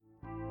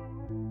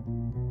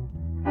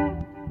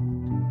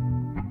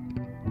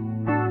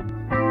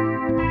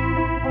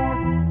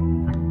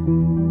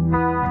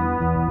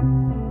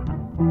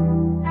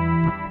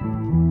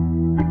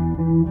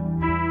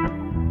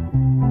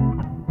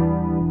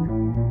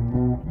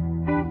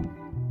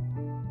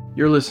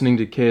You're listening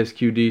to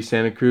KSQD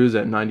Santa Cruz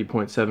at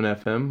 90.7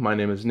 FM. My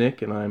name is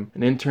Nick, and I'm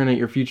an intern at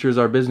Your Future is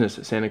Our Business,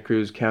 a Santa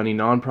Cruz County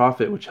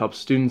nonprofit which helps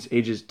students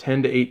ages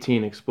 10 to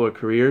 18 explore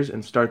careers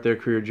and start their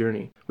career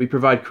journey. We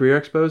provide career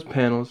expos,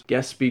 panels,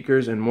 guest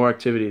speakers, and more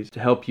activities to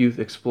help youth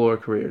explore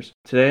careers.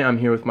 Today, I'm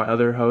here with my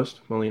other host,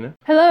 Melina.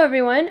 Hello,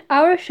 everyone.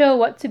 Our show,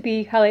 What to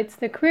Be, highlights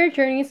the career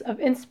journeys of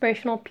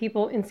inspirational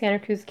people in Santa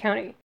Cruz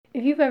County.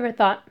 If you've ever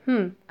thought,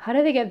 how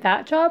do they get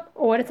that job?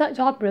 Or what is that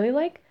job really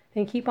like?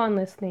 Then keep on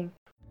listening.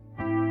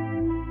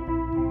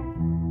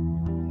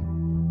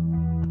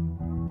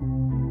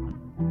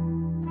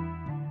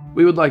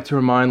 We would like to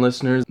remind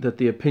listeners that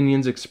the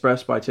opinions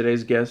expressed by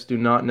today's guests do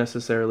not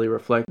necessarily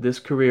reflect this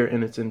career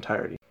in its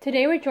entirety.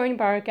 Today we're joined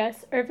by our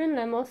guest, Irvin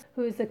Lemus,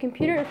 who is a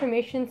computer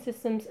information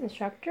systems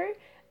instructor,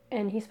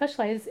 and he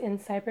specializes in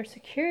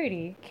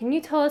cybersecurity. Can you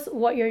tell us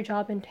what your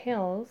job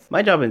entails?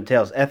 My job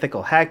entails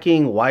ethical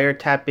hacking,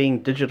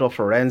 wiretapping, digital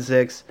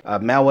forensics,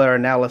 malware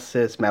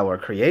analysis,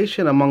 malware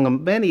creation,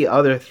 among many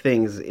other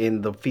things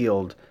in the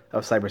field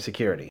of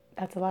cybersecurity.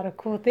 That's a lot of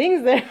cool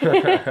things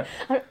there.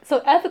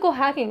 So ethical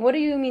hacking, what do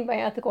you mean by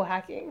ethical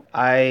hacking?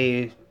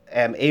 I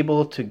am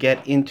able to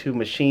get into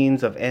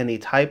machines of any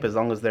type as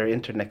long as they're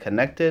internet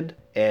connected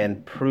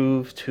and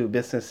prove to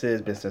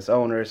businesses, business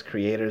owners,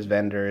 creators,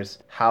 vendors,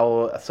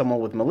 how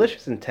someone with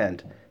malicious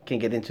intent can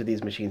get into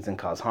these machines and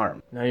cause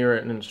harm. Now you're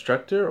an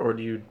instructor, or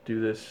do you do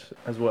this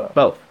as well?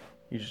 Both.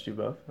 You just do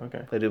both?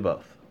 Okay. I do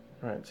both.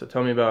 All right, so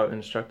tell me about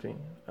instructing.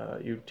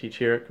 You teach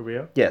here at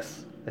Cabrillo?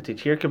 Yes, I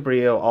teach here at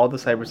Cabrillo all the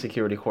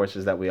cybersecurity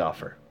courses that we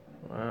offer.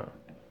 Wow,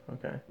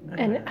 okay.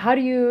 And how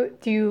do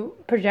you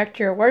project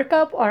your work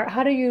up, or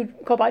how do you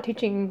go about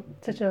teaching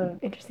such an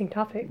interesting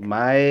topic?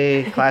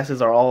 My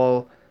classes are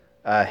all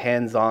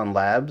hands-on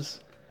labs,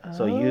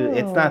 so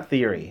it's not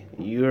theory.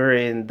 You're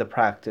in the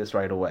practice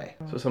right away.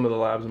 So some of the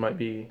labs might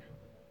be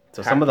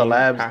some of the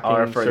labs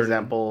are, for certain...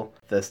 example,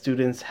 the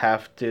students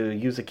have to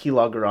use a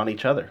keylogger on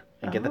each other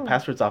and get the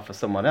passwords off of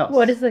someone else.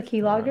 What is a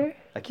keylogger?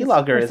 A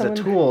keylogger is a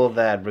tool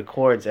that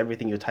records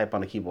everything you type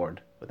on a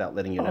keyboard without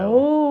letting you know.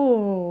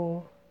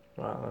 Oh.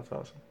 Wow, that's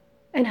awesome.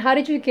 And how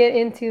did you get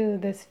into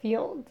this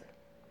field?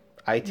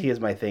 IT is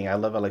my thing. I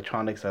love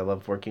electronics. I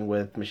love working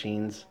with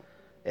machines.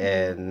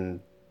 And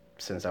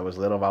since I was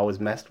little, I've always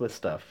messed with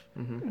stuff.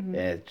 And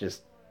it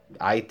just,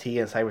 IT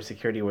and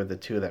cybersecurity were the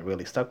two that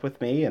really stuck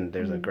with me. And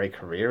there's a great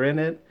career in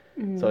it.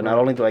 So not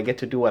only do I get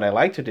to do what I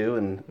like to do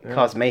and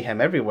cause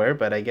mayhem everywhere,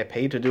 but I get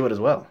paid to do it as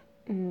well.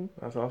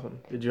 That's awesome.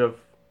 Did you have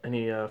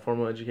any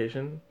formal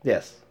education?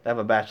 Yes. I have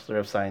a Bachelor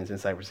of Science in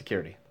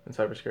Cybersecurity. In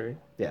cybersecurity?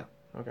 Yeah.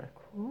 Okay.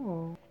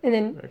 Cool. And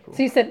then, cool.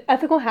 So you said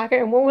ethical hacker,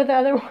 and what were the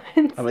other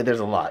ones? I mean, there's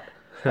a lot.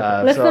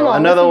 List them all.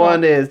 Another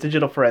one is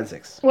digital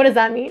forensics. What does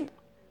that mean?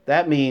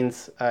 That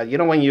means,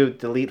 when you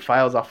delete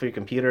files off your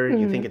computer,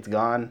 you think it's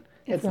gone.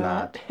 It's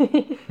not.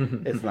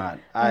 It's not.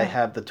 I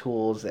have the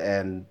tools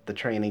and the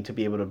training to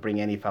be able to bring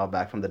any file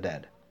back from the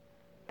dead.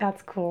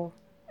 That's cool.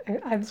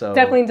 I've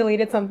definitely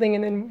deleted something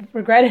and then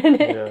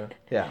regretted it.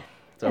 Yeah.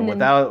 So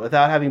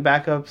without having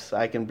backups,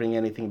 I can bring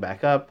anything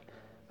back up.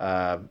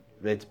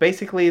 It's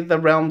basically the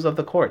realms of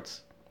the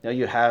courts.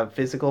 You have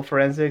physical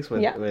forensics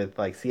with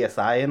like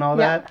CSI and all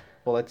that.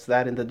 Well, it's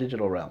that in the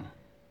digital realm.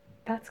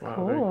 That's cool.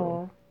 Wow, very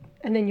cool.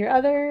 And then your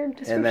other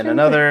description? And then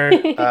another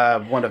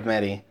one of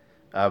many.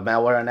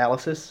 Malware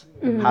analysis.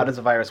 How does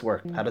a virus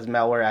work? How does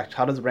malware act?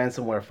 How does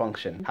ransomware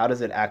function? How does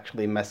it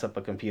actually mess up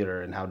a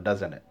computer, and how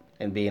doesn't it?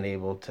 And being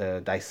able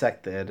to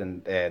dissect it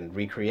and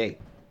recreate.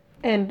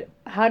 And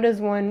how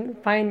does one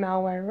find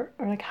malware?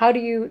 Or like, how do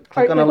you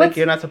click on a link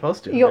you're not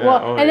supposed to?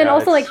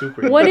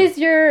 What is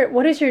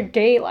your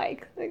day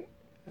like? Like,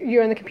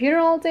 you're on the computer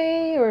all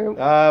day, or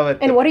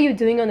and what are you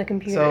doing on the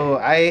computer? So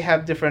I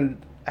have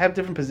different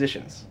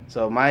positions.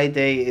 So my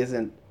day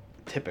isn't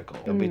typical.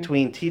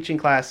 Between teaching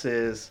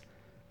classes,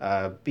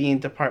 being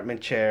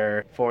department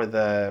chair for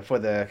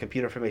the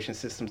computer information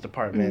systems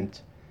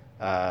department,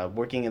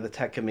 working in the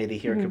tech committee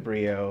here at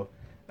Cabrillo,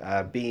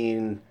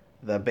 being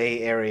the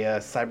Bay Area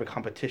cyber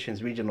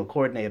competitions regional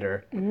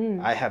coordinator,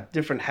 I have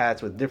different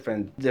hats with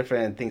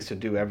different things to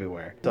do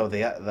everywhere. So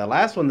the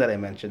last one that I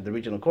mentioned, the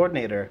regional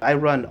coordinator, I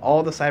run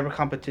all the cyber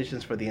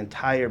competitions for the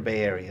entire Bay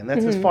Area, and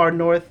that's as far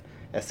north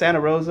as Santa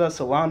Rosa,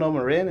 Solano,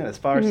 Marin, and as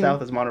far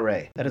south as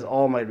Monterey. That is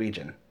all my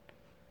region.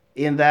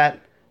 In that,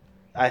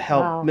 I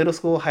help middle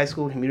school, high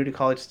school, community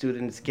college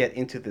students get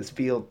into this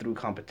field through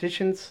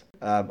competitions.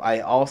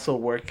 I also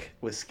work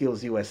with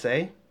Skills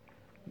USA,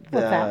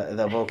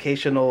 the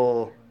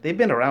vocational. They've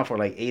been around for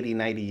like 80,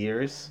 90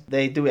 years.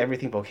 They do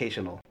everything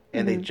vocational,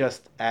 and they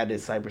just added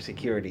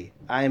cybersecurity.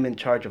 I am in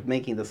charge of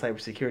making the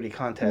cybersecurity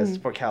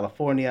contest for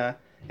California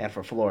and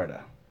for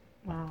Florida.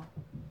 Wow,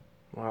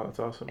 that's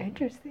awesome.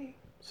 Interesting.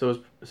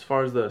 So as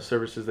far as the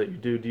services that you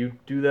do you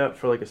do that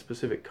for like a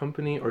specific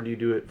company, or do you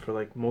do it for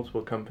like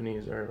multiple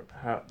companies, or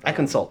how? I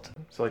consult.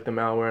 So like the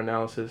malware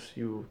analysis,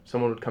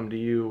 someone would come to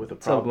you with a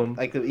problem.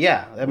 So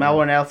the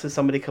malware analysis,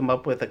 somebody come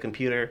up with a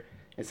computer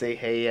and say,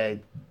 hey,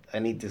 I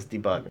need this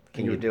debug.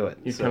 Can you do it?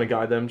 You kind of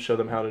guide them, show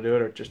them how to do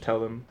it, or just tell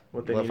them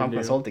what they need to do? Well, if I'm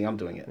consulting, I'm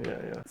doing it.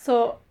 Yeah.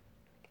 So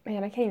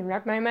Man, I can't even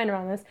wrap my mind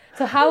around this.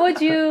 So how would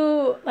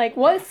you, like,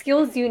 what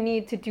skills do you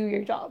need to do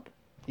your job?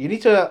 You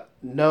need to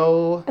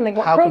know And, like,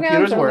 what how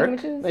programs computers or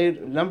work.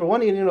 languages? Number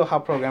one, you need to know how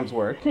programs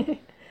work.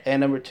 And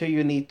number two,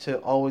 you need to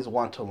always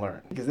want to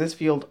learn. Because this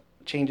field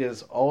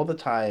changes all the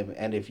time.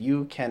 And if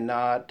you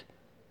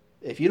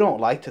don't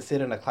like to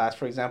sit in a class,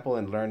 for example,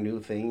 and learn new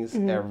things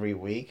every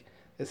week,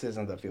 this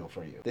isn't the field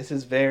for you. This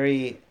is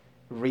very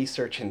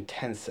research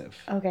intensive.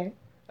 Okay.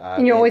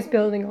 And you're always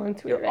building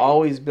onto it, You're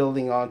always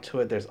building onto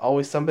it. There's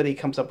always somebody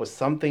comes up with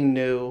something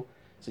new.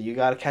 So you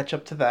got to catch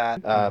up to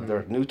that. There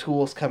are new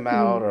tools come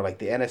out, or like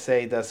the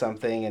NSA does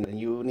something, and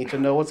you need to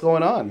know what's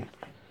going on.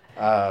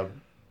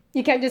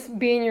 You can't just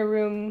be in your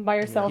room by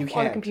yourself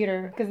on a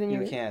computer, because then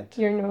you're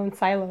in your own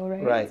silo,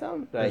 right? Right.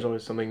 So. There's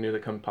always something new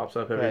that pops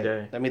up every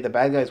day. I mean, the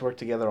bad guys work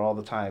together all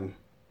the time.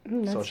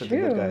 That's so should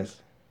true. the good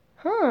guys.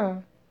 Huh.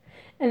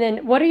 And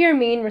then what are your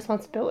main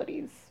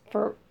responsibilities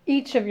for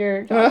each of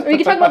your jobs? Or you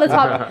can talk about the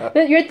top.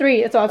 Your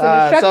three. So it's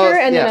an instructor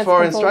and then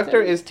for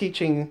instructor is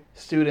teaching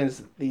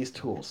students these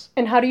tools.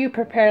 And how do you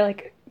prepare?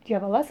 Like, do you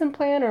have a lesson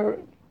plan or?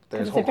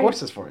 There's whole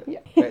courses for it. Yeah.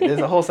 Right? There's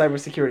a whole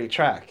cybersecurity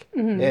track.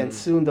 And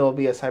soon there'll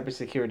be a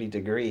cybersecurity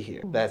degree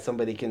here that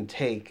somebody can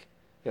take,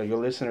 your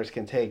listeners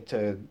can take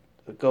to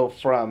go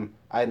from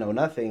I know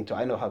nothing to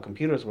I know how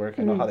computers work,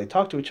 I know how they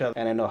talk to each other,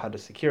 and I know how to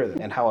secure them,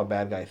 and how a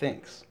bad guy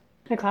thinks.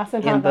 A class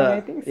on how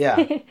bad guy thinks. Yeah.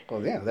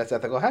 Well, yeah, that's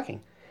ethical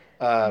hacking.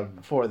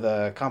 For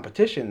the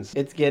competitions,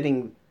 it's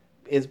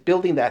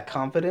building that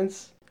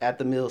confidence at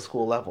the middle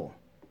school level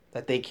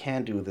that they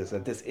can do this,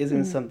 that this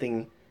isn't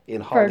something in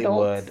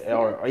Hollywood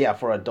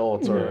for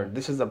adults, or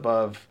this is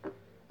above,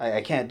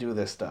 I can't do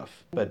this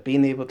stuff. But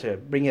being able to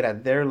bring it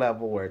at their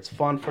level where it's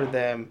fun for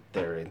them,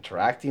 they're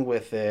interacting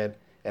with it,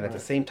 and at the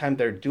same time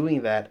they're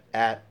doing that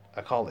at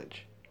a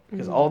college.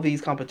 Because all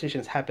these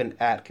competitions happen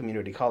at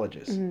community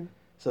colleges.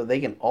 So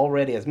they can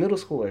already, as middle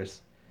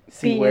schoolers,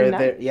 see where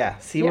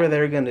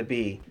they're going to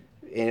be,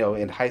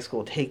 in high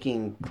school,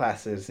 taking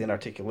classes in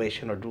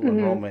articulation or dual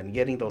enrollment,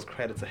 getting those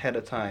credits ahead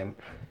of time,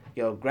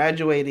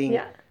 graduating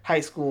high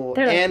school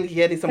and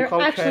getting some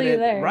college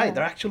credit. Right,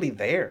 they're actually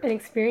there. And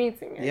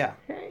experiencing it. Yeah.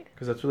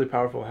 Because that's really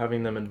powerful,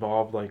 having them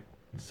involved like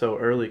so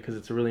early, because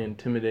it's a really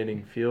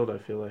intimidating field, I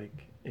feel like.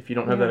 If you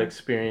don't have that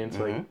experience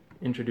like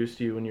introduced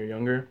to you when you're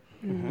younger.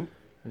 And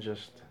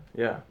just,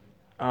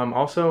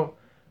 also,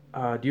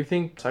 do you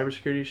think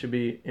cybersecurity should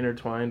be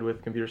intertwined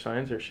with computer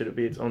science, or should it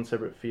be its own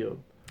separate field?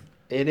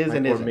 It is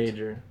and isn't.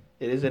 Major.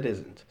 It is, it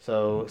isn't.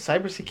 So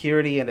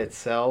cybersecurity in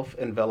itself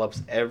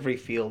envelops every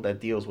field that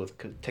deals with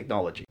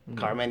technology.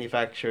 Car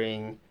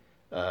manufacturing,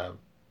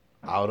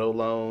 auto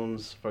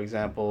loans, for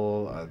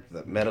example,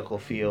 the medical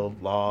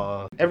field,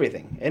 law,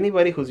 everything.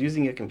 Anybody who's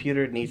using a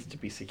computer needs to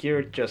be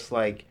secured, just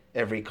like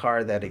every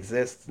car that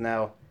exists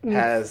now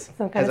has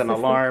an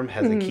alarm,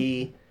 has a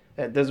key.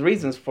 There's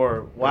reasons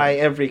for why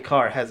every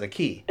car has a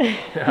key.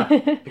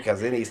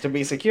 Because it needs to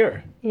be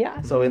secure.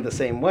 Yeah. So in the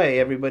same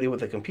way, everybody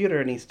with a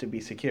computer needs to be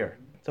secure.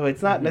 So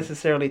it's not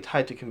necessarily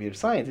tied to computer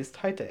science. It's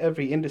tied to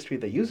every industry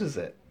that uses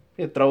it.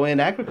 You throw in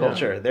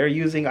agriculture. They're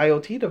using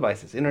IoT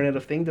devices, Internet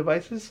of Things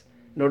devices,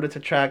 in order to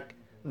track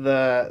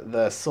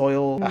the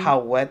soil, how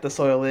wet the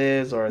soil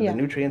is, or the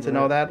nutrients and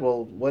all that.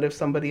 Well, what if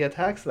somebody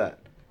attacks that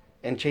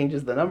and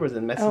changes the numbers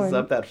and messes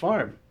up that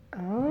farm?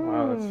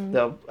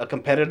 Wow, a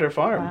competitor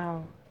farm.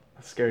 Wow.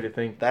 That's scary to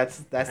think.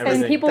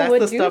 And people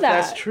would do that.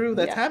 That's true.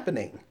 That's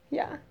happening.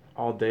 Yeah.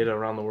 All data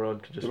around the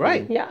world could just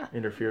be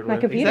interfered with. My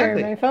computer,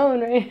 my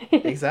phone, right?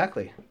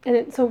 Exactly.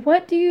 And so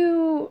what do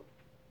you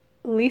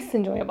least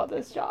enjoy about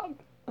this job?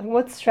 Like,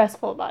 what's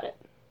stressful about it?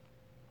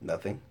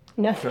 Nothing.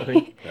 There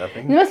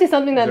must be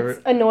something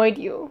that's annoyed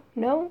you,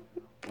 no?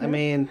 I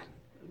mean,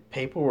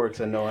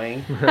 paperwork's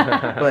annoying,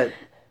 but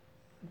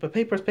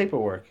paper's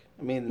paperwork.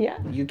 I mean,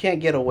 you can't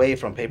get away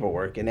from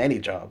paperwork in any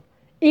job.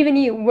 Even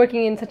you,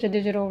 working in such a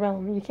digital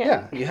realm, you can't.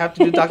 Yeah, you have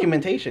to do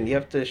documentation. You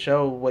have to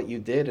show what you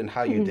did and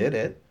how you did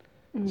it,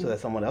 so that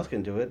someone else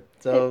can do it.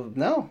 So,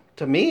 no,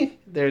 to me,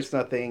 there's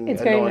nothing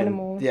it's annoying. Very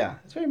minimal. Yeah,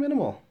 it's very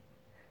minimal.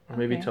 Or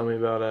maybe tell me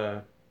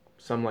about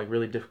some like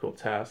really difficult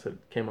task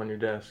that came on your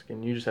desk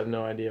and you just have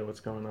no idea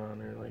what's going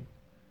on, or like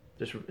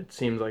just it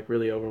seems like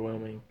really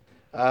overwhelming.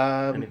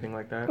 Anything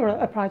like that? Or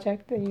a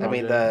project that you... I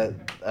mean,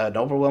 an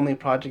overwhelming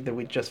project that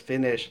we just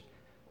finished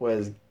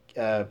was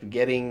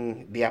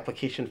getting the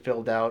application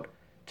filled out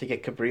to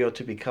get Cabrillo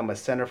to become a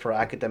Center for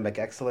Academic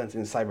Excellence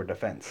in Cyber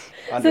Defense.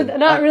 So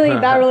not really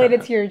that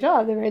related to your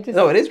job, right?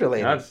 No, it is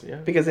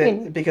related. Because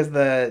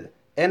the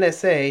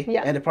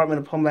NSA and Department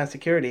of Homeland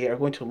Security are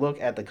going to look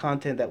at the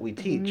content that we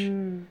teach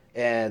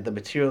and the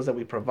materials that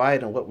we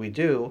provide and what we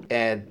do,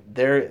 and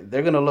they're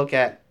going to look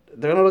at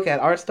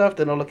our stuff.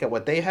 They're going to look at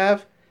what they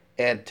have,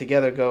 and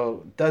together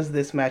go, does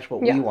this match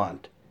what we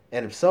want?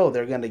 And if so,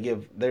 they're going to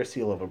give their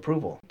seal of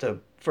approval to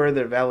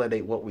further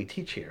validate what we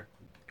teach here.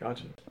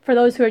 Gotcha. For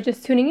those who are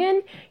just tuning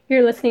in,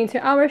 you're listening to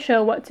our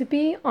show, What to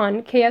Be,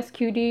 on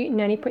KSQD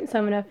 90.7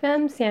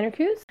 FM, Santa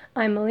Cruz.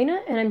 I'm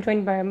Melina, and I'm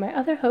joined by my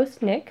other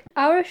host, Nick.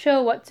 Our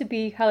show, What to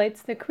Be,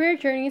 highlights the career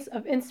journeys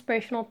of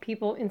inspirational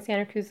people in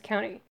Santa Cruz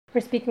County.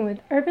 We're speaking with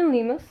Irvin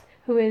Lemus,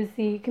 who is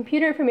the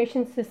Computer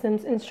Information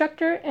Systems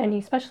instructor, and he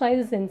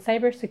specializes in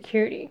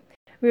cybersecurity.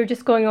 We were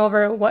just going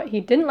over what he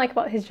didn't like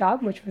about his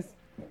job, which was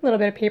a little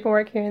bit of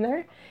paperwork here and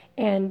there,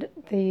 and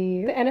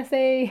the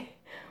NSA...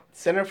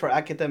 Center for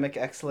Academic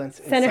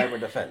Excellence in Cyber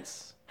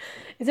Defense.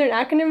 Is there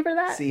an acronym for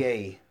that?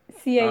 CAE.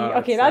 CAE.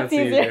 Okay, that's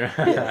easier.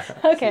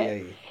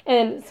 Okay. CAE.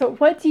 And so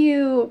what do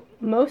you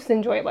most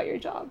enjoy about your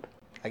job?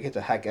 I get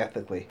to hack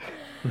ethically.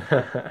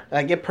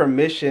 I get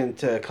permission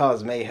to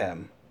cause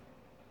mayhem.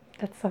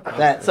 That's so cool.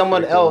 That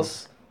someone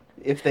else,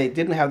 if they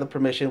didn't have the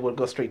permission, would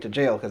go straight to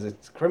jail because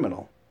it's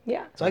criminal.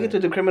 Yeah. So I get to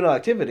do criminal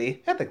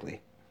activity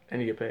ethically.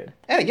 And you get paid.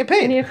 And I get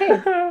paid. And you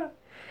get paid.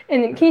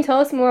 And can you tell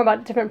us more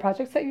about different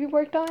projects that you've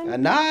worked on?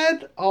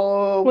 Not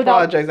all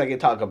projects I can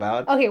talk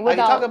about. Okay, I can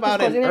talk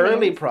about an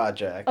early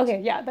project.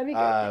 Okay, yeah, that'd be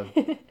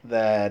good.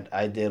 That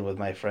I did with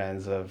my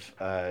friends.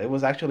 It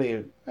was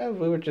actually,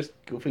 we were just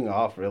goofing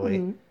off, really.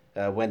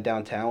 Mm-hmm. Went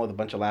downtown with a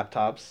bunch of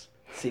laptops,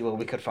 see what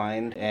we could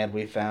find. And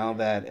we found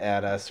that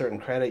at a certain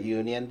credit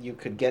union, you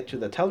could get to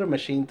the teller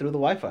machine through the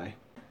Wi-Fi.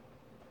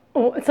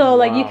 Oh, so,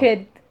 like, you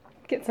could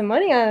get some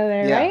money out of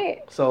there,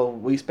 right? So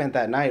we spent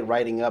that night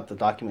writing up the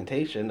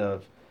documentation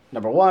of,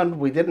 number one,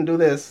 we didn't do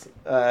this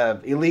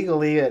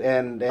illegally,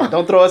 and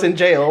don't throw us in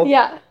jail.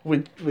 Yeah. We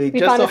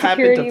just so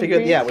happened to figure.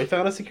 Breach. Yeah, we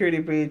found a security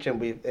breach,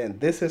 and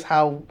this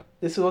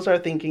was our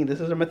thinking. This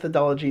is our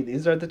methodology.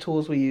 These are the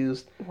tools we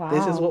used. Wow.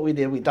 This is what we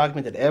did. We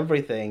documented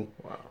everything,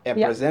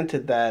 and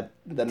presented that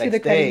the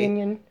next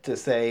day to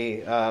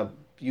say,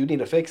 you need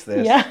to fix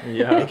this.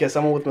 Yeah. Because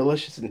someone with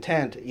malicious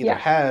intent either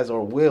has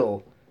or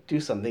will do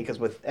something. Because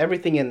with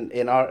everything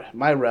in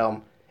my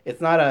realm,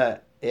 it's not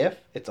a if,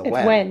 it's a when.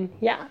 It's when,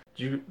 yeah.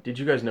 Did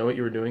you guys know what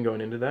you were doing going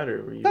into that,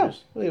 or were you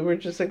we were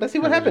just like, let's see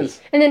what happens.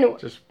 And then,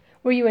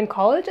 were you in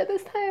college at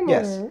this time?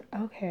 Yes. Or?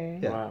 Okay.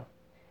 Yeah. Wow.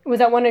 Was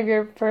that one of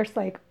your first,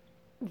 like,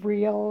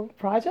 real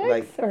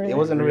projects? Or? It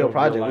wasn't a real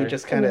project.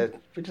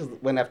 We just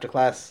went after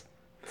class,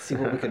 see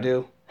what we could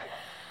do.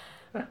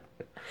 And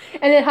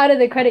then how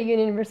did the credit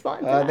union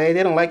respond to that? They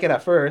didn't like it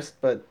at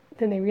first, but...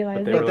 Then they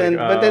realized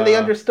But then they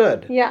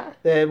understood. Yeah.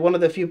 One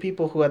of the few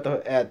people who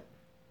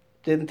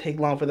didn't take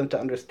long for them to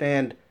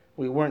understand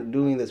we weren't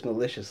doing this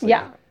maliciously.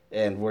 Yeah.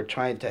 And we're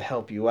trying to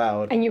help you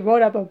out. And you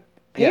wrote up a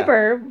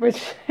paper,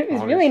 which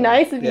is really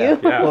nice of you.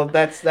 Yeah. Well,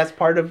 that's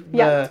part of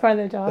that's part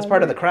of the job. That's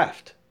part of the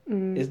craft.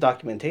 Is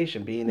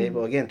documentation, being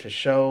able again to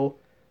show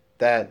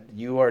that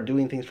you are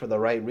doing things for the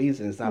right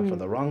reasons, not for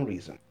the wrong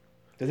reason.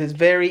 This is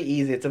very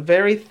easy. It's a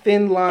very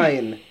thin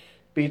line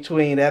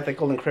between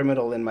ethical and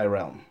criminal in my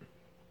realm.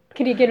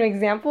 Can you give an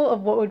example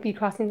of what would be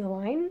crossing the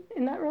line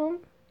in that realm?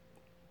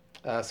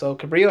 So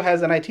Cabrillo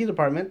has an IT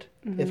department.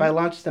 Mm-hmm. If I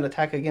launched an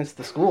attack against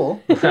the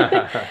school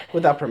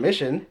without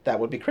permission, that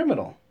would be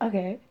criminal.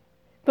 Okay.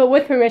 But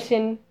with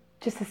permission,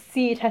 just to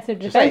see tested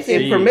defense.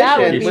 With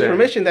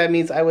permission, that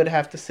means I would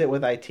have to sit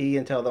with IT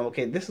and tell them,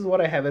 okay, this is what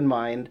I have in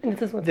mind. And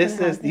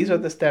these are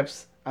the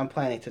steps I'm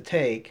planning to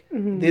take.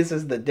 Mm-hmm. This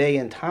is the day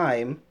and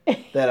time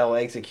that I'll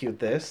execute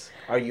this.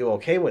 Are you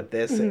okay with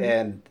this?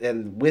 Mm-hmm.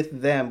 And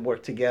with them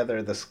work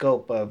together the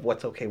scope of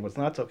what's okay, what's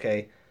not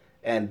okay,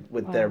 and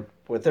with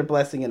their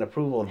blessing and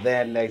approval,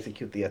 then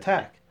execute the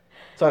attack.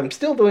 So I'm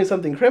still doing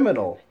something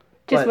criminal.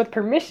 With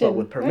permission. But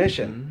with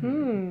permission.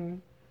 Mm-hmm.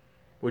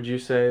 Would you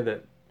say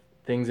that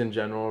things in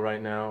general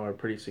right now are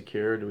pretty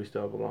secure, or do we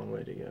still have a long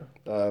way to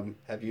go?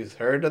 Have you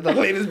heard of the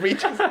latest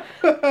breaches?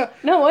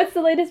 No, what's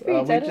the latest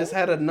breach? We just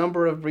had a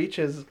number of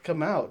breaches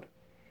come out.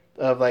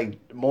 Of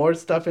like more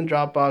stuff in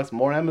Dropbox,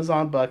 more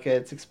Amazon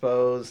buckets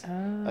exposed.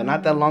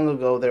 Not that long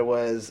ago, there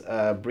was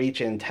a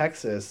breach in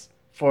Texas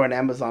for an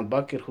Amazon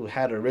bucket who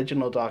had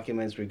original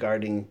documents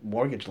regarding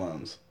mortgage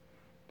loans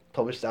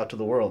published out to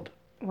the world.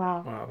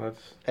 Wow.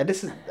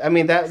 That's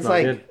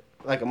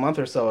like a month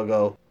or so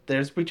ago.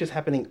 There's breaches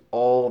happening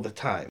all the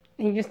time.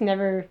 And you just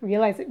never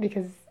realize it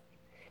because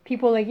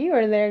people like you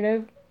are there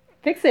to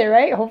fix it,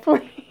 right?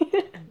 Hopefully.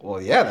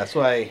 Well, yeah, that's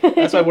why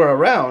we're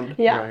around.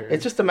 Yeah.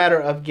 It's just a matter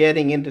of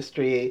getting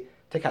industry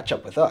to catch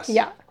up with us.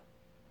 Yeah.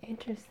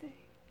 Interesting.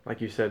 Like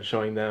you said,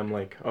 showing them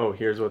like, oh,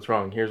 here's what's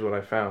wrong. Here's what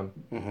I found.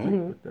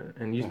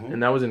 Mm-hmm.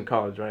 And that was in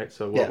college, right?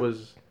 So what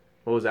was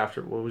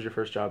your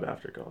first job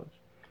after college?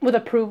 With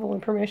approval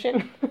and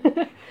permission.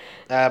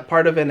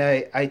 Part of an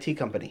IT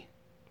company.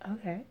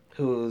 Okay.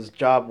 Whose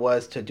job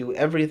was to do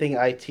everything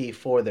IT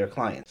for their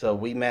clients. So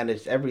we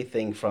managed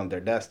everything from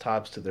their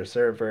desktops to their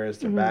servers,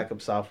 their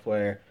backup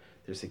software,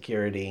 their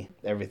security,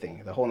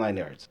 everything, the whole 9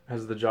 yards.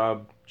 Has the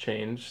job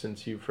changed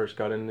since you first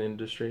got in the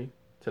industry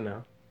to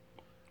now?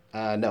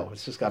 No,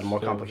 it's just gotten more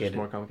complicated. Just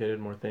more complicated,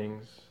 more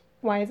things.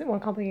 Why is it more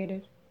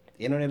complicated?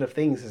 The Internet of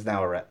Things is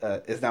now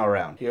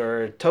around.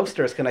 Your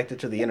toaster is connected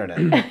to the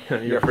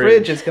internet. Your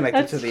fridge is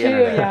connected to the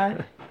internet.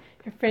 Yeah.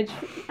 Your fridge.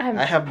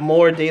 I have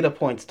more data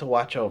points to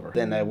watch over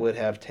than I would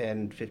have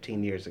 10,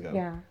 15 years ago.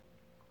 Yeah.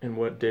 And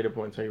what data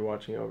points are you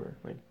watching over?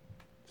 Like,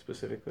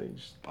 specifically?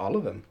 All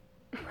of them.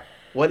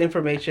 What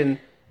information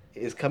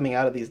is coming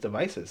out of these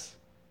devices?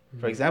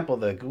 For example,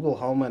 the Google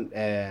Home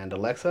and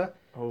Alexa,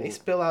 they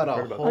spill out a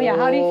heard about whole that. Oh, yeah,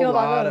 how do you feel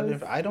about lot those?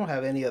 of I don't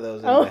have any of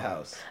those in my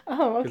house.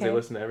 Oh, okay. Because they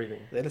listen to everything.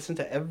 They listen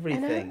to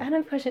everything. And I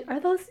have a question. Are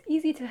those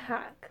easy to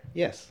hack?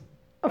 Yes.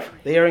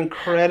 They are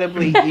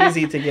incredibly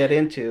easy to get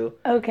into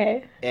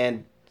Okay.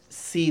 and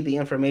see the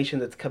information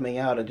that's coming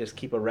out and just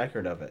keep a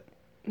record of it.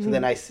 So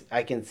then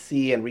I can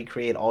see and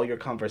recreate all your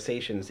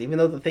conversations, even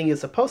though the thing is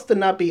supposed to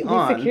not be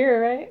on. Secure,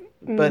 right?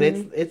 But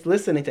it's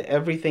listening to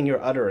everything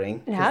you're uttering,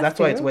 because that's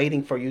why it's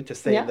waiting for you to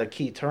say the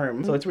key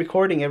term. So it's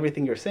recording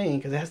everything you're saying,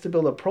 because it has to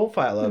build a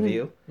profile of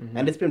you,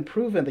 and it's been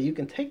proven that you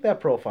can take that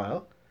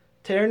profile,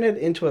 turn it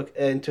into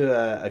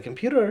a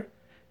computer,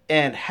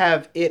 and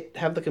have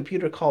the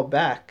computer call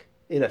back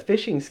in a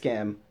phishing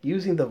scam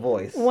using the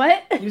voice.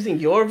 What? Using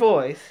your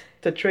voice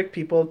to trick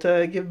people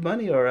to give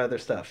money or other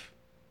stuff.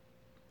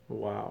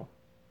 Wow.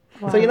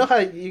 So you know how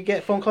you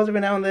get phone calls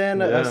every now and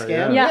then, a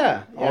scam?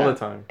 Yeah. All the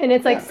time. And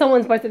it's like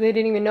someone's voice that they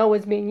didn't even know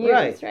was being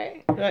used,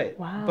 right? Right.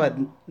 Wow. But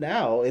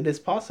now it is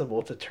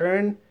possible to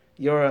turn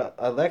your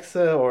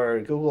Alexa or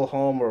Google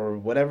Home or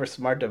whatever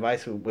smart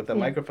device with a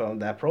microphone,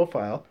 that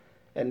profile,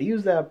 and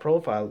use that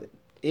profile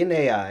in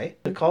AI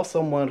to call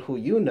someone who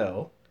you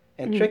know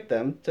and trick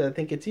them to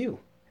think it's you.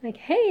 Like,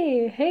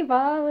 hey,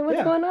 Bob,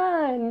 what's going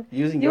on?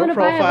 Using You your wanna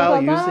buy a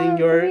profile, blah, blah, using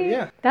blah, your,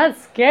 please?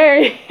 That's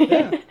scary.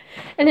 Yeah.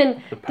 And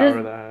then The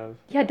power that has.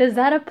 Yeah, does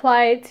that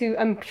apply to,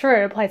 I'm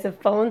sure it applies to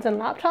phones and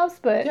laptops,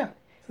 but Yeah,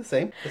 it's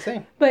the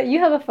same. But you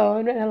have a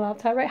phone and a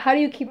laptop, right? How do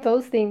you keep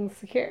those things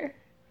secure?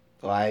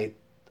 Well,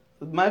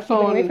 my Keep it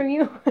phone away from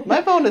you?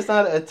 my phone is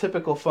not a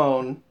typical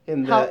phone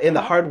in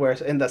the hardware,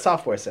 in the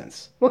software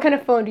sense. What kind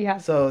of phone do you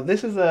have? So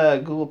this is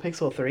a Google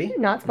Pixel 3.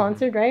 Not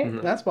sponsored, right?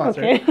 Not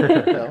sponsored.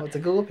 Okay. No, it's a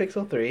Google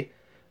Pixel 3.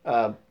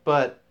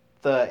 But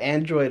the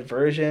Android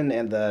version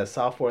and the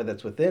software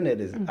that's within it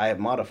is I have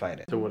modified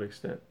it. To what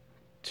extent?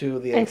 To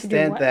the And to do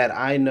extent what? that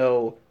I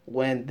know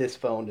when this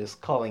phone is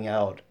calling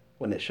out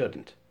when it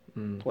shouldn't.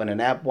 When an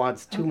app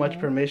wants too much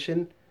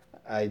permission,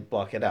 I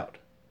block it out.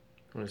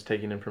 When it's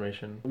taking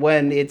information.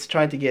 When it's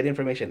trying to get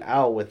information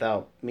out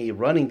without me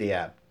running the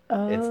app,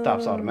 it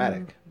stops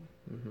automatic.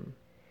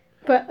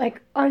 But,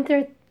 like, aren't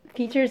there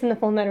features in the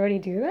phone that already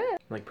do that?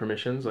 Like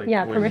permissions? Like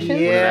Yeah, permissions? when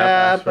an app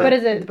Yeah, asks for What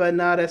is it? but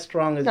not as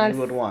strong as Not you as-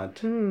 would want.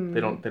 They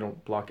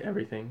don't block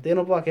everything. They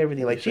don't block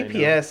everything. Like say no.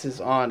 GPS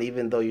is on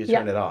even though you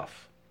turn it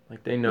off.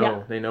 Like they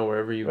know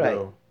wherever you Right.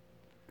 go.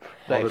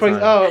 Like, All the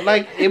time.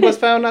 like it was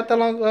found not that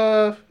long.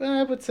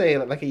 I would say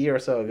like a year or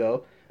so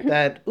ago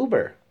that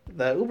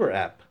the Uber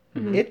app,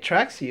 it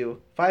tracks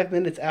you 5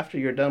 minutes after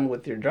you're done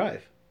with your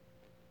drive.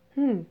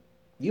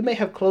 You may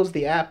have closed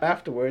the app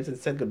afterwards and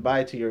said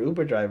goodbye to your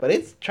Uber driver, but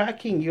it's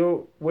tracking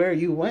where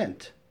you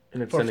went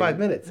And it's for sending- 5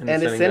 minutes, and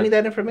it's it's sending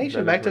that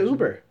information back to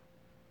Uber.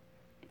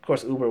 Of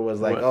course, Uber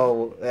was like, What?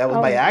 "Oh, that was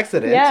by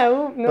accident." Yeah,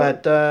 no.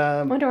 But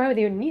I wonder why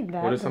they would need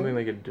that. What is something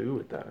they could do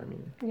with that? I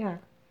mean, Yeah.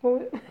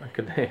 Well,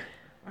 could they?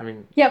 I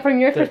mean, yeah, from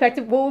your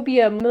perspective, what would be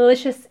a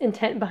malicious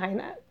intent behind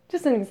that?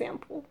 Just an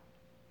example.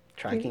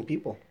 tracking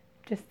people.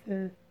 Just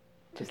to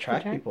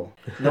Track track? people.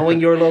 Knowing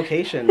your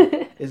location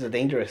is a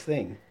dangerous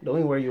thing.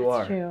 Knowing where you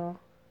are. True.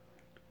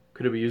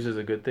 could it be used as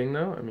a good thing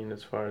though? I mean,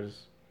 as far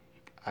as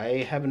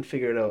I haven't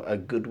figured out a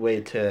good way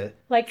to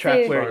Like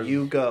track say, where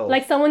you go.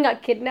 like someone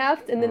got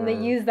kidnapped and then they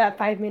used that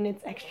 5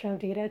 minutes extra of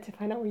data to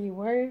find out where you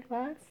were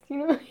last, you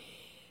know?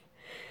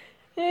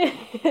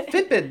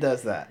 Fitbit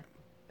does that.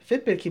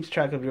 Fitbit keeps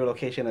track of your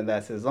location, and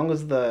that's as long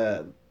as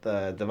the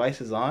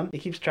device is on, it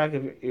keeps track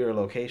of your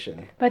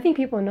location. But I think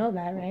people know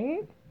that,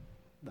 right?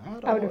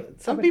 Not I all. would've-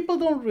 Some people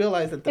don't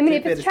realize that the I mean, Fitbit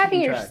if it's is tracking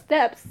keeping your track.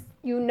 steps,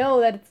 you know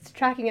that it's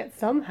tracking it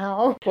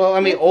somehow. Well, I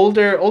mean,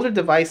 older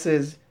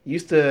devices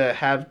used to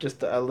have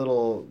just a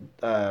little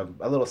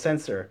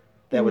sensor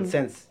that would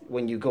sense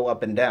when you go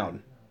up and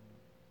down,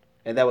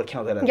 and that would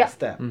count that as a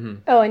step.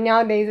 Oh, and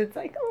nowadays it's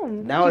like,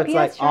 Now GPS it's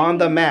like on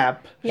the tracking.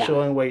 map Yeah.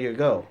 showing where you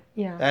go.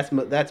 Yeah.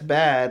 That's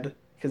bad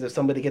because if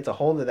somebody gets a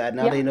hold of that,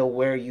 now Yeah. they know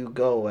where you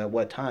go at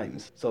what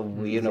times. So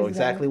you know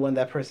exactly when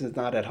that person's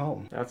not at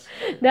home. That's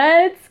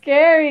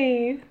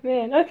scary,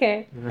 man.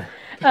 Okay.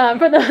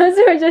 For those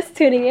who are just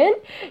tuning in,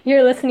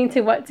 you're listening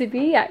to What to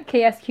Be at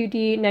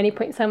KSQD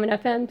 90.7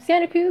 FM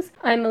Santa Cruz.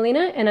 I'm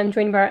Melina, and I'm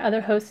joined by our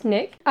other host,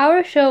 Nick.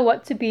 Our show,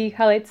 What to Be,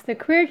 highlights the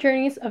career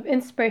journeys of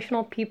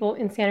inspirational people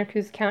in Santa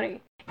Cruz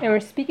County. And we're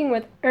speaking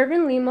with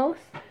Irvin Lemus,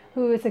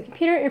 who is a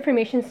computer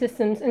information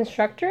systems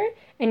instructor,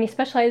 and he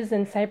specializes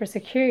in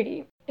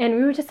cybersecurity. And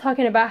we were just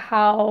talking about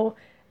how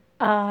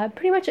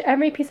pretty much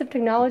every piece of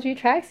technology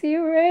tracks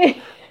you,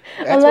 right?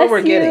 That's where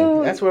we're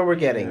getting. That's where we're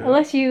getting.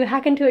 Unless you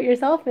hack into it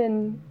yourself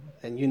and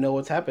you know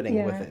what's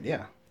happening with Yeah. it.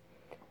 Yeah.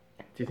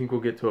 do you think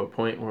we'll get to a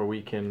point where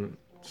we can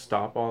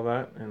stop all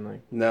that and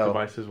like No.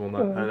 devices will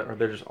not, or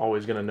they're just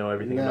always going to know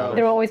everything No. about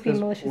there us? will always be Because-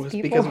 malicious it's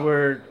people. because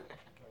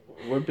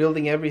we're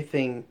building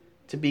everything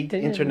to be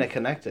Digital. internet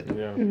connected.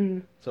 Yeah.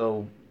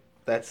 So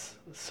that's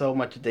so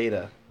much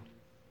data,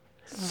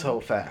 so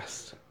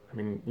fast. I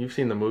mean, you've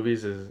seen the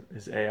movies.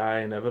 Is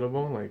AI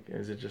inevitable? Like,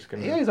 is it just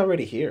gonna? AI is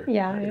already here.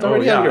 Yeah. It's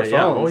already on your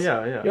phones. Yeah.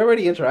 Oh yeah. You're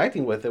already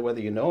interacting with it,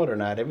 whether you know it or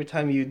not. Every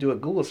time you do a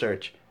Google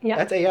search,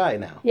 that's AI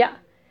now. Yeah.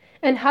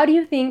 And how do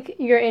you think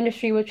your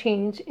industry will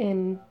change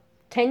in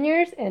 10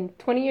 years and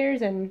 20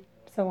 years and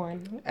so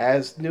on?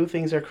 As new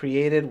things are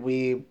created,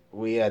 we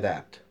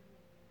adapt.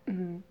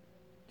 Mm-hmm.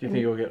 Do you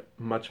think it'll get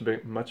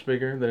much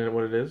bigger than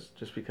what it is,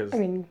 just because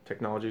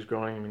technology is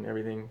growing? I mean,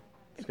 everything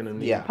is going to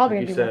need. Probably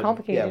going to be more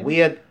complicated.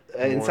 Yeah,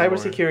 in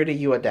cybersecurity,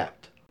 you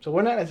adapt. So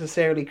we're not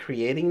necessarily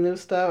creating new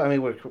stuff. I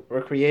mean,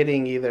 we're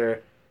creating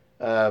either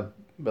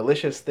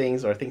malicious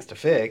things or things to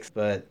fix,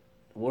 but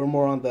we're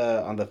more on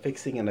the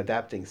fixing and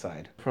adapting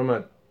side. From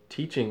a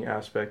teaching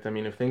aspect, I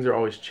mean, if things are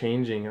always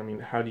changing, I mean,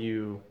 how do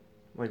you,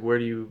 like, where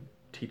do you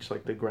teach,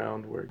 like, the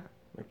groundwork,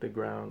 like the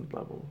ground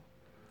level?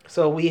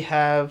 So we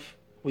have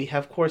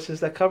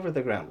courses that cover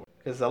the groundwork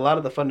because a lot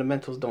of the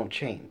fundamentals don't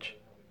change.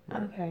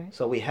 Okay.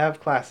 So we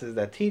have classes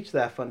that teach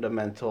the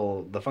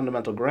fundamental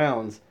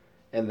grounds,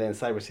 and then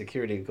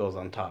cybersecurity goes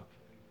on top,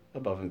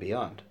 above and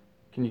beyond.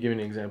 Can you give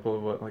me an example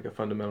of what like a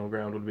fundamental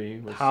ground would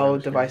be? How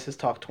devices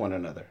talk to one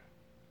another.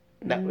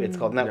 It's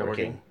called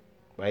networking.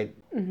 Right?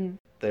 Mm-hmm.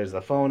 There's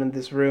a phone in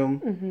this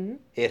room. Mm-hmm.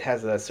 It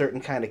has a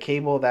certain kind of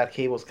cable. That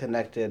cable's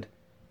connected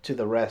to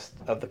the rest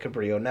of the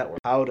Cabrillo network.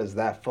 How does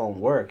that phone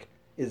work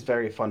is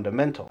very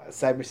fundamental.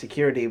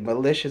 Cybersecurity,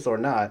 malicious or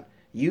not,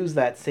 use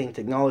that same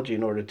technology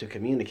in order to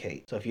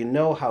communicate. So if you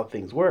know how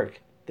things work,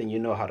 then you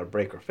know how to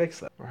break or fix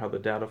them. Or how the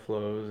data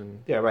flows.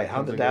 And yeah, right.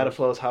 How the data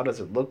flows, how does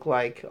it look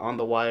like on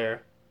the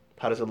wire?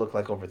 How does it look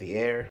like over the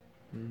air?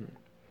 Mm-hmm.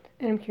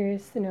 And I'm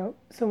curious to know,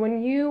 so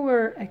when you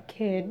were a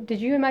kid, did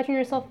you imagine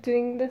yourself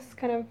doing this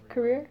kind of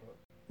career?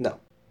 No.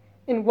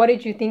 And what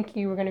did you think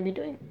you were going to be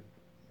doing?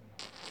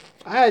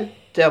 I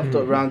delved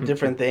around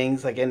different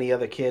things like any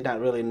other kid, not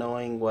really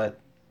knowing what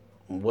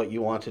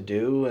you want to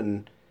do.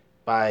 And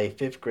by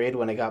 5th grade,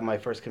 when I got my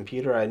first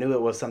computer, I knew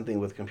it was something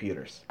with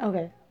computers.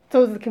 Okay.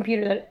 So it was the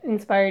computer that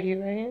inspired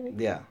you, right?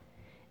 Yeah.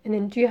 And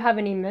then do you have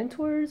any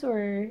mentors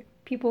or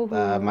people who...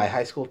 My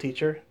high school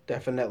teacher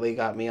definitely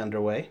got me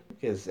underway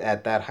because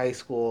at that high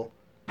school,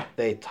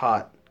 they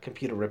taught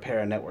computer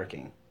repair and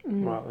networking.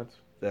 Mm-hmm. Wow,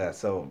 that's...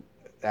 So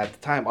at the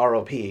time,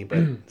 ROP,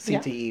 but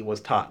CTE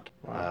was taught.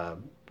 Wow.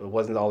 It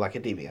wasn't all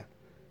academia.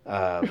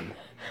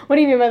 What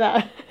do you mean by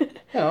that?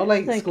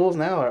 Like schools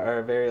now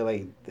are very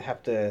like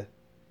have to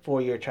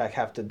 4-year track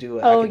have to do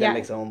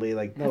academics only.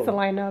 Like no, have to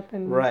line up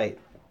and right.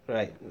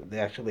 They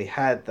actually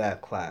had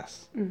that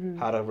class, mm-hmm.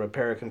 how to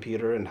repair a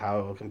computer and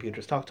how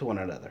computers talk to one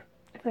another.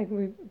 I feel like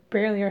we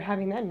barely are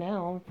having that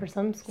now for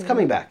some schools. It's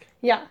coming back.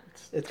 Yeah,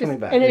 it's coming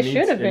back, and it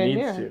should have been. It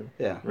needs to.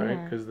 Yeah,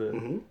 right. Because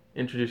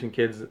introducing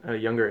kids at a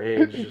younger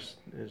age is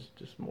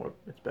just more.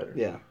 It's better.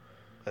 Yeah.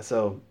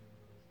 So,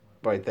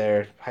 right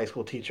there, high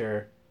school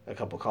teacher, a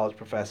couple college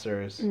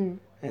professors, and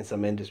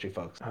some industry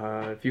folks.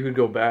 If you could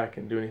go back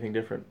and do anything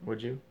different,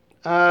 would you?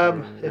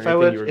 If I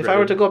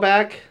were to go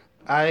back,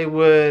 I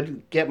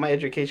would get my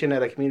education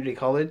at a community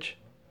college,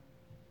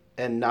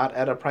 and not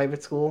at a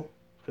private school.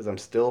 Because I'm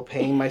still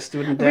paying my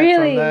student debt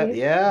from that.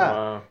 Yeah.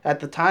 Wow. At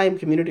the time,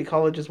 community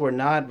colleges were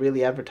not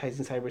really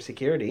advertising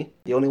cybersecurity.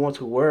 The only ones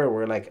who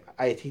were like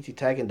ITT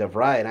Tech and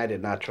DeVry, and I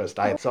did not trust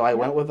either. So I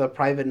went with a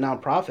private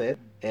nonprofit,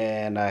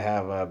 and I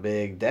have a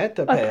big debt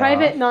to pay off. A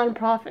private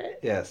nonprofit?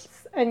 Yes.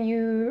 And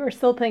you are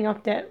still paying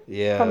off debt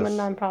from a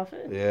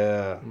nonprofit?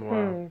 Yeah.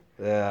 Wow.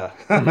 Yeah.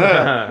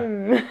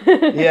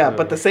 Yeah,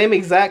 but the same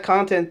exact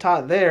content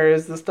taught there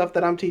is the stuff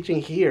that I'm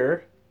teaching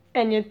here.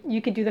 And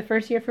you could do the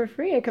first year for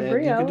free at Cabrillo.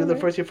 And you could do the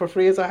first year for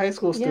free as a high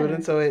school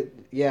student. So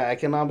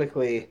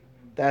economically,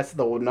 that's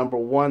the number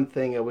one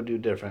thing I would do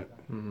different.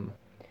 Mm-hmm.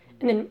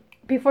 And then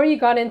before you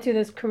got into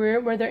this career,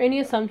 were there any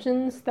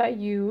assumptions that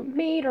you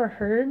made or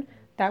heard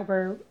that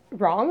were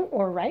wrong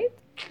or right?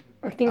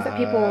 Or things that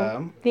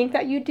people think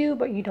that you do,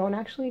 but you don't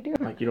actually do?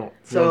 Like you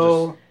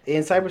don't.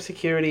 In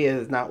cybersecurity, it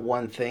is not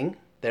one thing.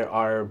 There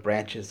are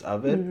branches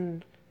of it. Mm-hmm.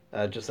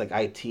 Just like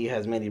IT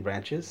has many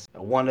branches.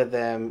 One of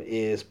them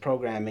is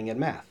programming and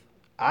math.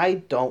 I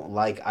don't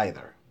like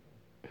either.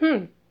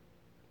 Interesting.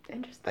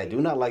 I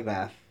do not like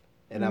math,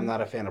 and I'm not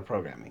a fan of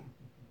programming.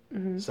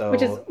 Mm-hmm. So,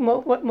 which is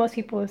what most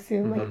people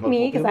assume, like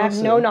me, because I have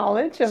no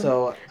knowledge of...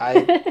 So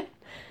I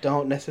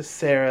don't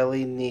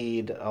necessarily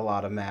need a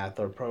lot of math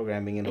or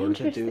programming in order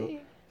to do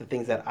the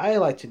things that I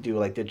like to do,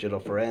 like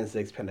digital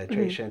forensics,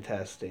 penetration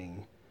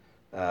testing.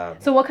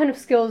 So what kind of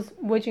skills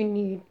would you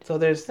need? So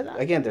there's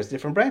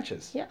different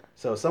branches. Yeah.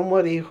 So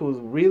somebody who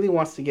really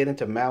wants to get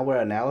into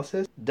malware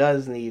analysis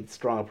does need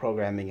strong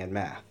programming and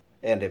math.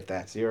 And if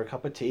that's your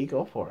cup of tea,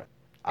 go for it.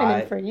 And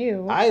then for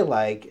you, I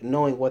like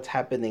knowing what's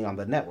happening on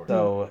the network.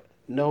 So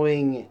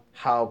knowing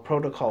how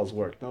protocols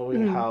work,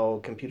 knowing how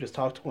computers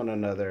talk to one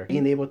another,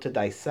 being able to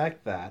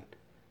dissect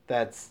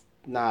that's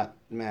not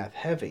math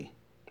heavy.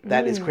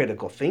 That is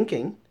critical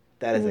thinking.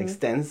 That is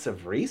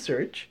extensive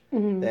research,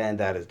 and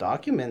that is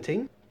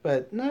documenting,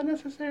 but not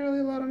necessarily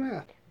a lot of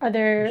math. are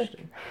there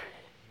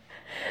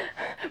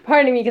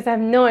Pardon me, because I have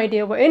no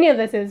idea what any of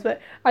this is,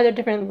 but are there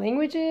different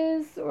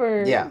languages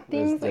or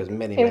things? There's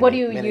many, and what do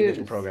you many use?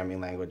 different programming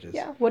languages.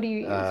 Yeah, what do you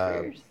use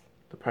for yours?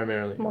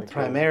 Primarily.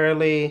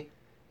 Primarily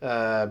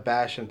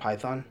Bash and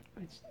Python.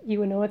 You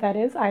would know what that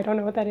is? I don't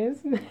know what that is.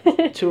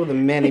 Two of the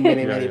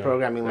many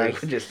programming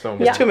languages. So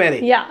There's too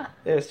many. Yeah.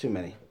 There's too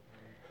many.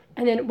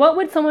 And then what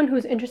would someone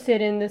who's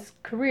interested in this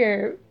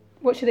career,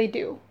 what should they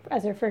do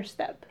as their first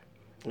step?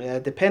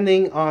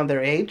 Depending on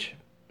their age,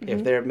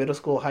 if they're middle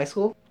school, high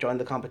school, join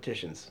the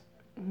competitions.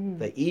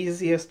 The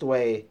easiest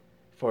way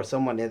for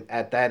someone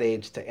at that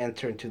age to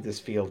enter into this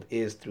field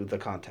is through the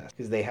contest,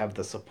 because they have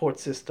the support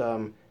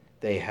system,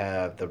 they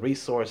have the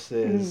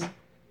resources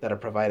that are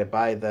provided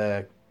by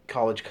the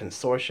college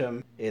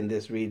consortium in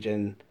this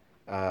region,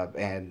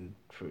 and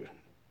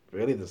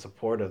really the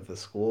support of the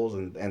schools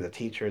and the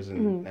teachers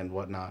and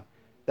whatnot.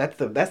 That's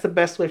the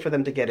best way for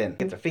them to get in,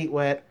 get their feet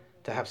wet,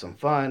 to have some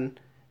fun,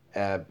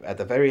 at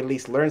the very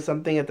least learn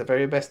something, at the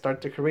very best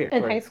start their career.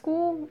 In high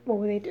school, what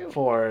would they do?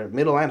 For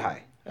middle and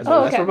high.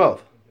 That's for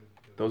both.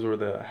 Those were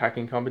the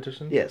hacking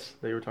competitions? Yes.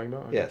 That you were talking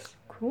about? Okay. Yes.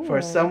 Cool.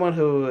 For someone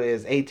who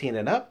is 18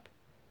 and up,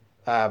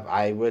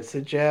 I would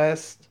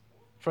suggest,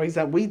 for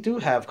example, we do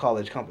have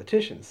college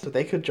competitions, so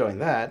they could join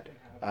that.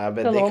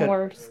 But a little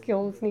more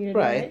skills needed.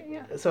 Right.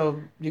 Yeah.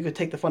 So you could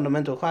take the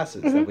fundamental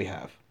classes that we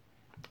have.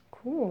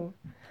 Cool.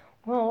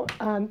 Well,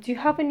 do you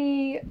have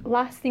any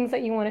last things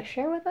that you want to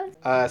share with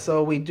us?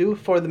 So we do,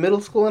 for the middle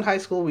school and high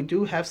school, we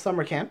do have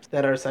summer camps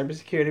that are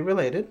cybersecurity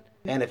related.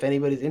 And if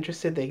anybody's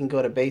interested, they can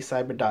go to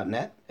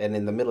baycyber.net. And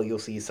in the middle, you'll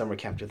see Summer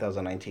Camp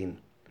 2019.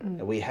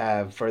 And we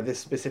have, for this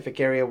specific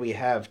area, we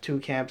have 2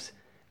 camps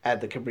at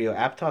the Cabrillo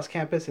Aptos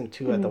campus and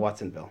 2 at the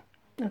Watsonville.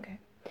 Okay.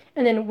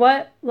 And then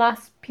what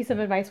last piece of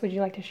advice would you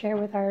like to share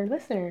with our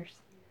listeners?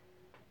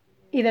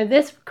 Either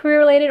this career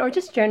related or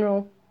just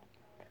general.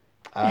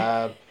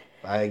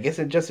 I guess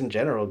just in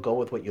general, go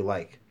with what you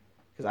like.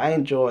 Because I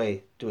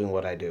enjoy doing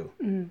what I do.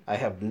 I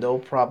have no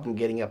problem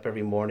getting up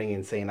every morning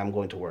and saying I'm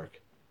going to work.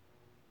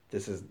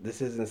 This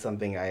isn't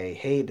something I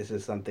hate. This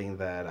is something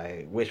that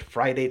I wish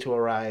Friday to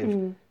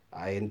arrive.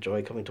 I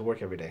enjoy coming to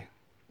work every day.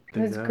 It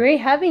was great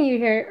having you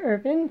here,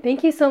 Irvin.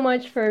 Thank you so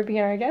much for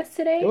being our guest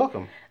today. You're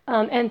welcome.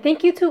 And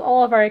thank you to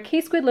all of our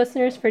K-Squid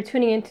listeners for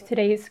tuning in to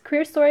today's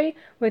career story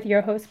with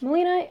your hosts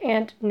Melina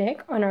and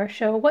Nick on our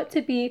show What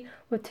to Be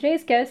with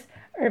today's guest,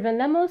 Irvin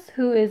Lemus,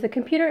 who is a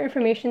computer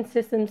information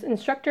systems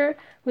instructor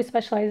who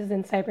specializes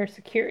in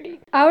cybersecurity.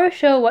 Our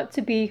show What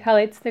to Be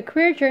highlights the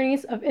career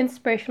journeys of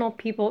inspirational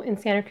people in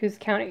Santa Cruz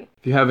County.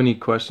 If you have any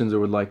questions or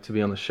would like to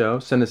be on the show,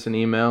 send us an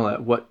email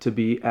at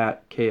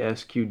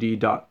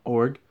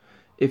whattobe@ksqd.org.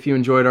 If you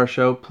enjoyed our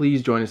show,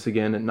 please join us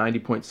again at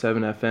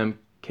 90.7 FM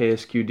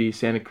KSQD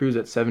Santa Cruz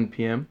at 7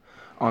 p.m.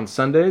 on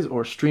Sundays,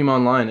 or stream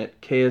online at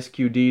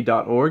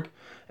ksqd.org.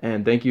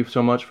 And thank you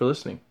so much for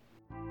listening.